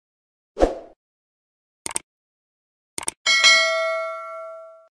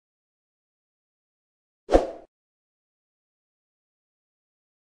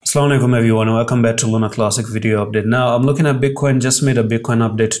Assalamu alaikum everyone, welcome back to Luna Classic video update. Now I'm looking at Bitcoin, just made a Bitcoin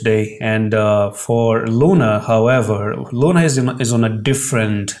update today, and for Luna, however, Luna is on a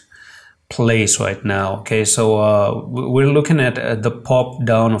different place right now. Okay, so we're looking at the pop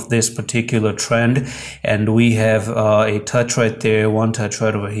down of this particular trend, and we have a touch right there, one touch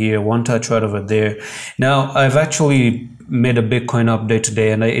right over here, one touch right over there. Now I've actually made a Bitcoin update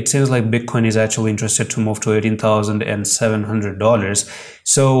today, and it seems like Bitcoin is actually interested to move to $18,700.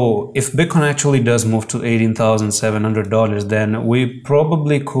 So if Bitcoin actually does move to $18,700, then we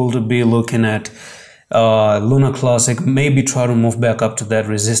probably could be looking at Luna Classic maybe try to move back up to that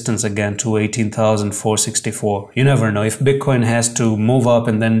resistance again to 18,464. You never know. If Bitcoin has to move up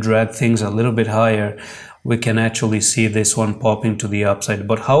and then drag things a little bit higher, we can actually see this one popping to the upside.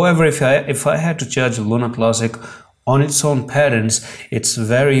 But however, if I had to judge Luna Classic on its own patterns, it's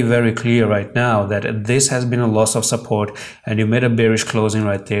very clear right now that this has been a loss of support, and you made a bearish closing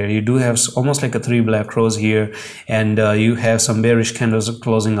right there. You do have almost like a 3 black crows here, and you have some bearish candles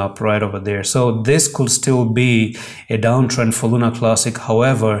closing up right over there. So this could still be a downtrend for Luna Classic.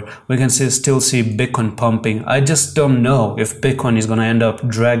 However, we can still see Bitcoin pumping. I just don't know if Bitcoin is going to end up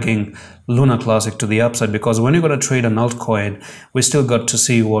dragging Luna Classic to the upside, because when you're going to trade an altcoin, we still got to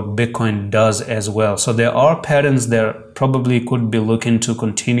see what Bitcoin does as well. So there are patterns that probably could be looking to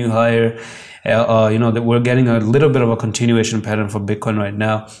continue higher. You know, that we're getting a little bit of a continuation pattern for Bitcoin right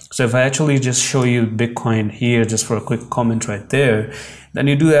now. So if I actually just show you Bitcoin here, just for a quick comment right there, then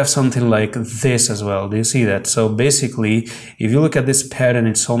you do have something like this as well. Do you see that? So basically, if you look at this pattern,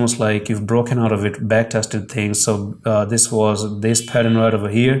 it's almost like you've broken out of it, back tested things. So this was this pattern right over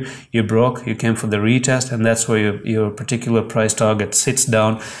here. You broke, you came for the retest, and that's where your particular price target sits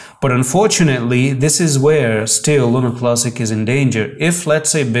down. But unfortunately, this is where still Luna Classic is in danger. If, let's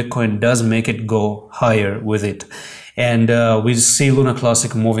say, Bitcoin does make it go higher with it, and we see Luna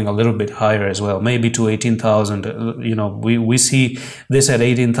Classic moving a little bit higher as well, maybe to 18,000. You know, we see this at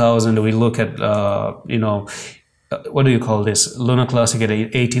 18,000. We look at you know, what do you call this, Luna Classic at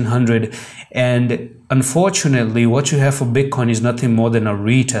 1800, and unfortunately what you have for Bitcoin is nothing more than a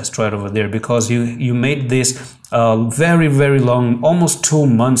retest right over there, because you made this very long, almost 2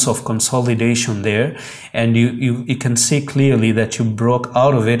 months of consolidation there, and you can see clearly that you broke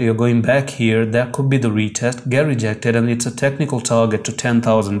out of it. You're going back here, that could be the retest, get rejected, and it's a technical target to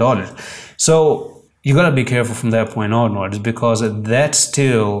 $10,000. so you got to be careful from that point onwards, because that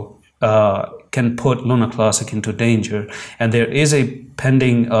still can put Luna Classic into danger, and there is a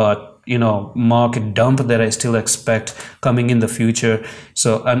pending you know, market dump that I still expect coming in the future.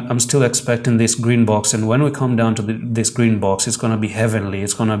 So I'm still expecting this green box, and when we come down to this green box, it's going to be heavenly.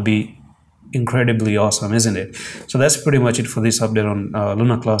 It's going to be incredibly awesome, isn't it? So that's pretty much it for this update on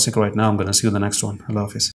Luna Classic right now. I'm going to see you in the next one. Allah Hafiz.